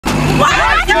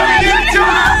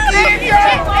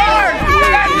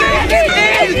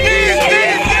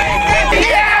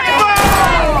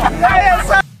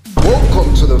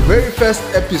very first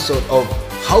episode of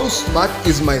How Smart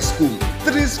Is My School.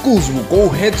 3 schools will go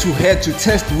head to head to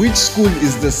test which school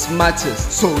is the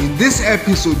smartest. So in this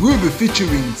episode, we'll be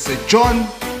featuring Sir John,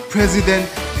 President,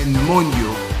 and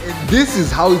Mondeor. And this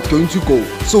is how it's going to go.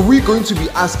 So we're going to be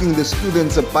asking the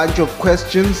students a bunch of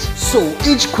questions. So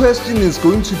each question is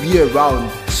going to be a round.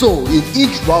 So in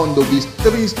each round, there'll be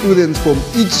 3 students from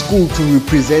each school to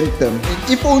represent them. And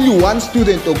if only one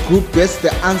student or group gets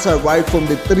the answer right from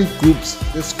the 3 groups,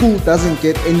 the school doesn't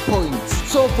get any points.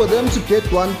 So for them to get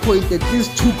 1 point, at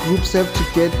least 2 groups have to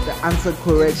get the answer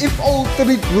correct. If all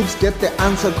 3 groups get the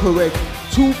answer correct,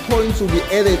 2 points will be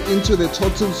added into the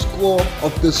total score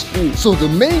of the school. So the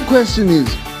main question is,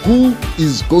 who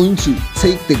is going to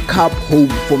take the cup home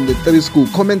from the 3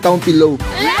 schools? Comment down below.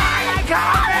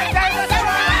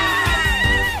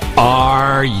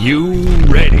 Are you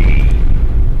ready?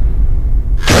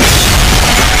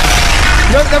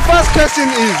 The first question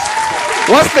is,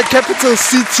 what's the capital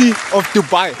city of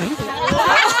Dubai?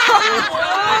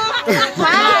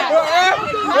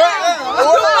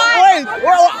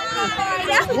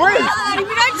 Wait.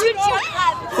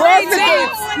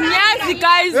 Yes,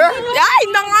 guys.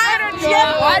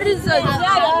 What is it?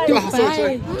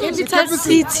 Capital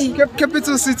city.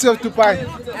 Capital city of Dubai.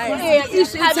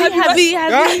 Habibi.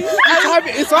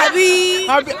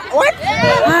 What?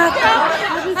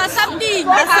 Something.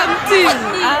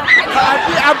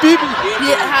 Habibi.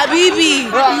 Yeah. Habibi.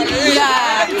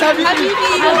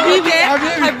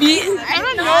 I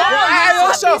don't know.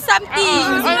 Something.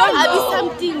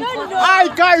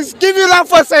 Alright guys, give it up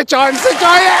for Sir John. Sir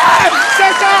John, yeah!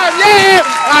 Sir John, yeah!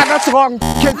 Ah, that's wrong.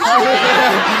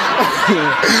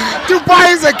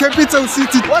 Dubai is a capital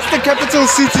city. What's the capital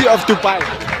city of Dubai?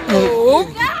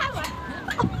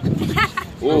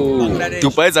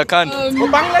 Dubai is a country.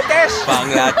 Bangladesh.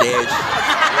 Bangladesh.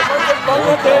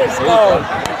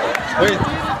 Wait.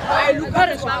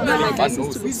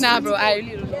 Nah, bro, I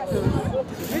really don't know.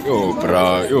 Yo,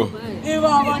 bro, yo.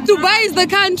 Dubai is the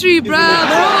country, bro.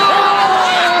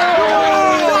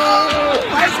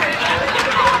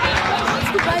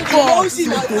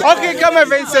 Okay, come on,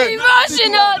 Vincent.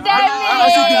 Emotional, damn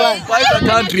Dubai is the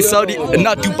country.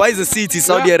 Not Dubai is the city.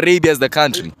 Saudi Arabia is the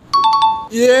country.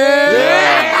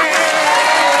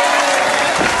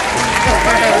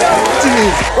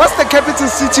 What's the capital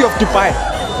city of Dubai?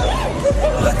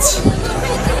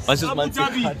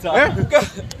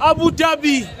 Abu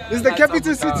Dhabi Is the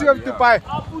capital city of Dubai?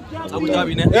 Abu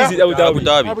Dhabi, ne? Is it Abu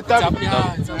Dhabi? Abu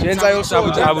Dhabi. Gents, I also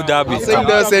Abu Dhabi. Saying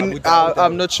this and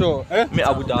I'm not sure. Me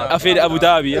Abu Dhabi. I feel Abu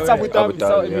Dhabi. It's Abu Dhabi.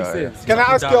 So it makes sense. Can I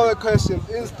ask you a question?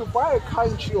 Is Dubai a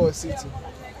country or a city?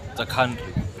 It's a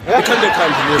country. The country.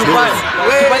 Dubai.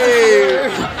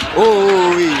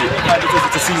 Oh,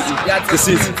 it's a city. It's a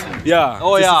city. Yeah.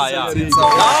 Oh, yeah. Abu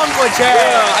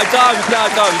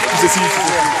Dhabi. It's a city.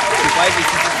 Dubai is the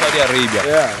city of Saudi Arabia.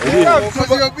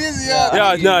 Yeah,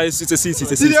 no, it's a city.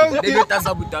 It's a city. That's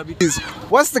Abu Dhabi.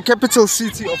 What's the capital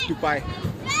city of Dubai?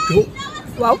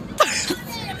 Wow.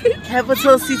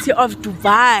 Capital city of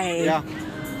Dubai. Yeah.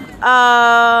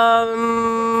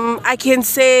 I can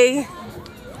say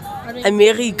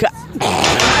America.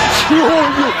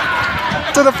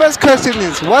 So the first question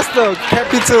is, what's the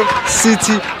capital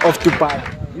city of Dubai?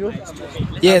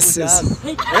 Yes. What?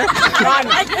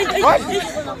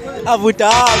 Abu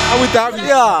Dhabi. Abu Dhabi.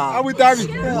 Yeah. Abu Dhabi.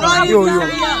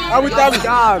 Abu Dhabi.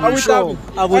 Sure.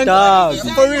 Abu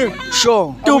Dhabi. For real.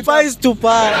 Sure. Dubai is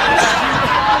Dubai.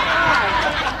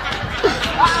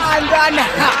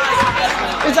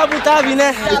 It's Abu Dhabi, ne?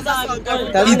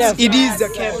 It is the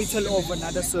capital of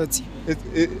another city.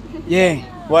 Yeah.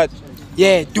 What?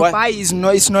 Yeah. Dubai is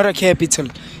not. It's not a capital.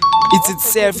 It's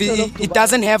itself. It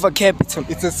doesn't have a capital.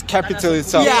 It's its capital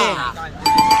itself. Yeah.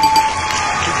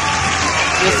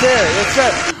 Yes,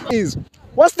 sir.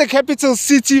 What's the capital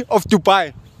city of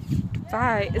Dubai?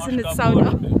 Dubai, isn't it Saudi?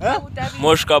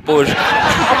 Moshka Posh.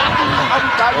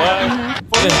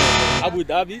 Abu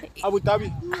Dhabi. Abu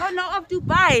Dhabi. Oh no, of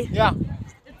Dubai. Yeah.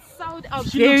 South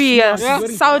Arabia.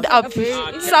 South Arabia.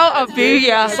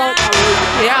 Yeah,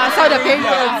 South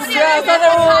Arabia.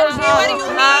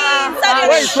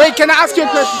 Wait, can I ask you a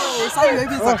question? Saudi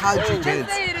Arabia is a country,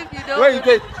 gents.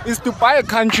 Wait, is Dubai a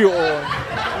country or?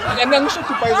 And then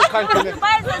Dubai is a country.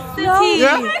 Dubai is a city.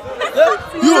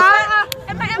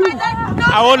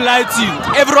 I won't lie to you.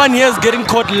 Everyone here is getting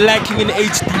caught lacking in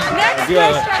HD. Next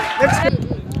question.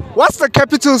 What's the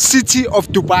capital city of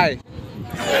Dubai?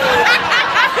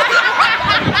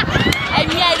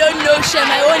 I don't know, Shem.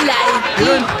 I won't lie.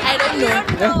 I don't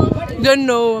know. Don't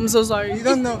know. I'm so sorry. You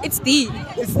don't know? It's D.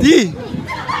 It's D.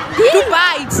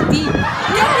 Dubai, it's D.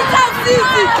 Capital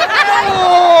city.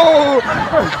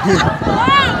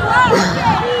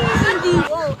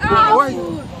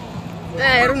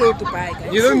 I don't know Dubai,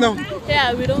 guys. You don't know?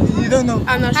 Yeah, we don't. You don't know?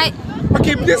 I'm not sure.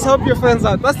 Okay, please help your friends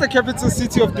out. What's the capital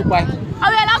city of Dubai?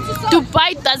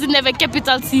 Dubai doesn't have a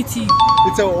capital city.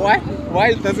 It's a why? Why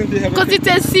it doesn't it have a Because it's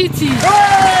a city.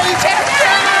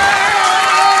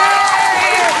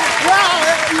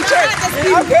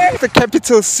 Okay. The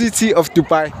capital city of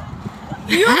Dubai.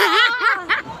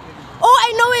 Oh,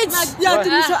 I know it. Yeah,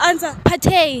 Denisha, answer.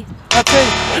 Pate. Okay.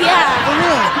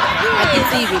 Yeah.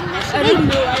 It's even. I don't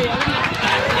know.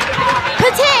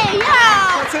 Pate, yeah.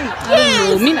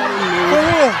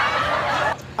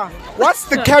 What's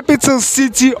the capital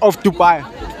city of Dubai?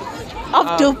 Of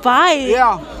Dubai.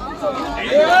 Yeah.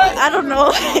 I don't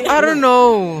know. I don't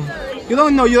know. You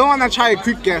don't know. You don't want to try a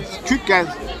quick guess. Quick guess.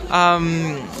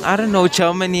 I don't know.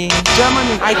 Germany.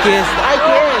 Germany. I guess. I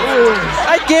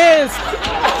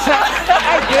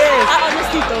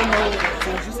honestly don't know.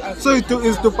 So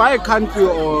is Dubai a country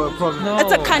or a province? No.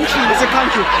 It's a country. It's a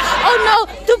country. Oh no,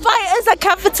 Dubai is a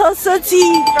capital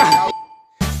city.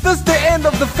 That's the end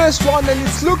of the first round and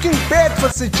it's looking bad for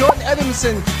Sir John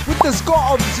Adamson with the score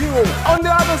of 0. On the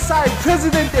other side,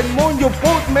 President and Mondeor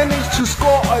both managed to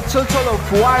score a total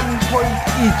of 1 point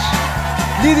each,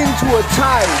 leading to a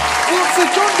tie. Will Sir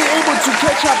John be able to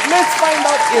catch up? Let's find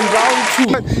out in round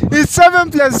 2. Is 7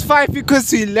 plus 5 equals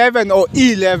to 11 or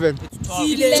 11? 12.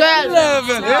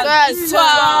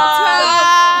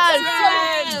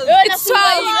 It's 12. It's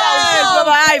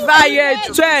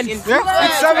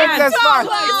 7 plus 5.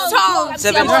 It's 12.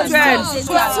 7 plus 10. It's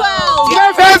 12.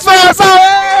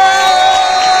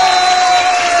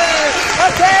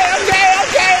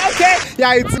 Okay.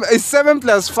 Yeah, it's 7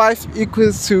 plus 5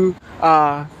 equals to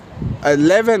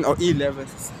 11 or 11.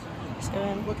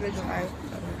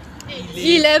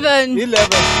 11.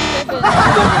 11.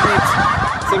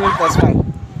 7 plus 5.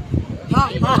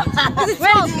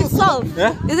 Is it 12?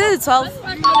 Yeah? Is it 12?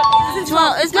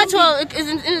 12. It's not 12.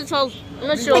 Isn't it 12? I'm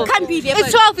not sure. It can't be 11.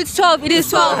 It's 12. It's 12. It is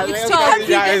 12. It's 12.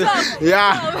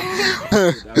 Yeah.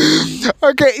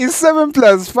 Okay, is 7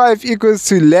 plus 5 equals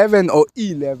to 11 or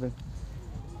 11?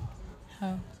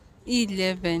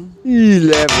 11.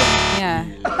 11. Yeah.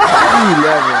 11.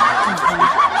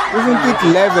 Isn't it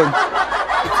 11?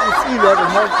 It's 11.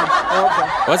 Okay.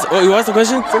 What's the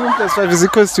question? 7 plus 5 is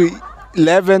equals to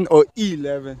 11 or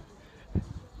 11?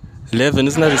 11,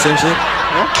 isn't that the same shit?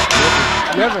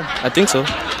 Huh? 11. I think so.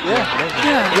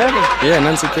 Yeah. 11. Yeah,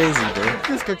 not so crazy, bro.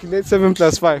 Please calculate 7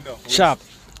 plus 5. Sharp.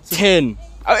 10.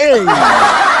 Hey.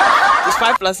 It's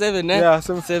 5 plus 7, eh? Yeah,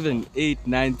 7, 8,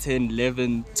 9, 10,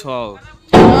 11, 12.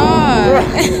 Oh. Now, to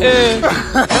be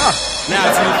fair, I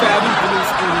haven't been in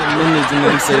school in a minute, you know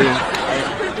what I'm saying?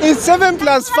 Is 7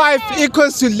 plus 5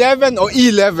 equals to 11 or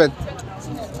 11?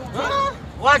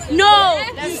 What? No.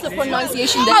 That's the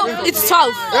pronunciation. It's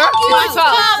 12. Yeah?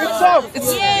 It's 12.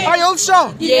 It's 12. Are you all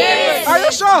sure? Yes. Are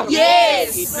you sure?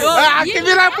 Yes. Give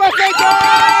me that perfect.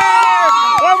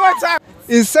 One more time.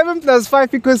 Is 7 plus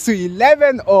 5 equals to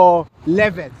 11 or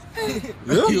 11?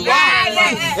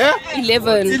 Yeah?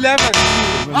 11. 11. 7 plus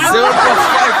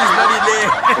 5 is not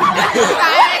 11.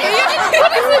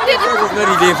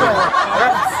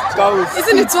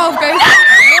 Isn't it 12, guys?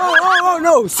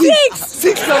 No. 6 plus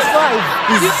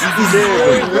 5 is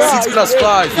 11. 6 plus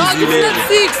 5 is 11.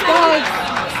 6, dog.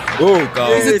 Oh,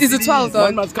 God. Is it 12,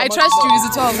 dog? I trust you. Is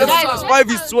it 12? 5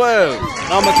 is 12.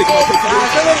 Now I'm going to take my calculator.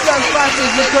 7 plus 5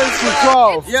 is equals to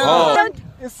 12. Yeah. Oh.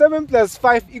 Is 7 plus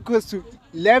 5 equals to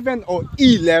 11 or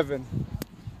 11?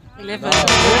 11.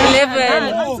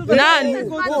 None.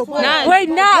 Wait,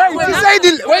 now.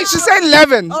 She said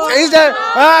 11. Is that?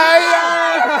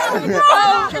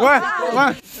 What?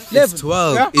 It's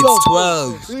 12. Yeah? It's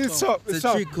 12. It's 12. It's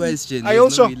a trick question. Are There's you no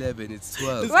sure? 11. It's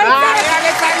 12. Is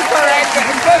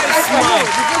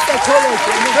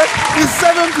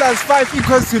 7 plus 5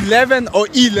 equals to 11 or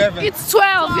 11? It's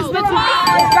 12. It's not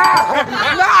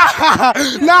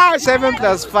 12. No, 7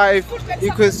 plus 5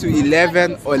 equals to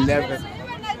 11 or 11.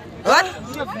 What?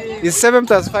 Is 7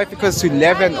 plus 5 equals to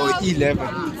 11 or 11?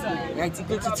 It's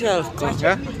equal to 12.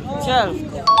 Yeah?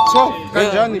 12. 12.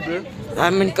 Can journey, bro. I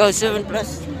mean, go 7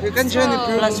 plus. You can journey,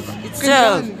 bro. Plus it's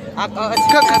 12.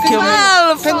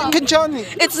 Can journey.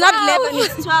 It's not 11,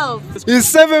 it's 12. Is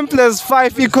 7 plus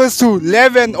 5 equals to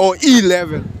 11 or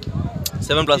 11?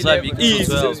 7 plus 5 equals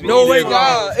 12. No, wait,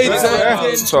 God.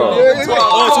 It's 12.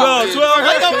 Oh, 12.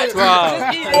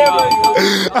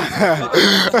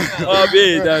 Oh,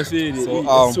 babe, that's it. It's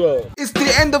 12. It's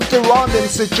the end of the round and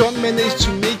Sir John managed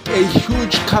to make a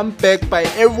huge comeback by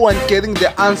everyone getting the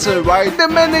answer right. They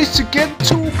managed to get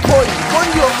 2 points.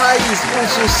 Mondeor High is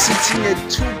also sitting at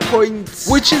 2 points,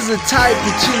 which is a tie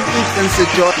between it and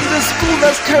John. The school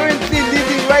that's currently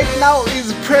leading right now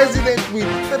is President with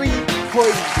 3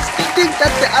 points. I think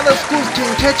that the other schools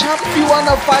can catch up. If you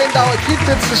wanna find out, hit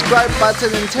that subscribe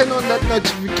button and turn on that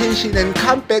notification and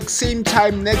come back same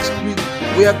time next week.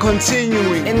 We are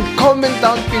continuing, and comment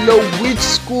down below which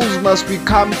schools must we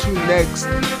come to next.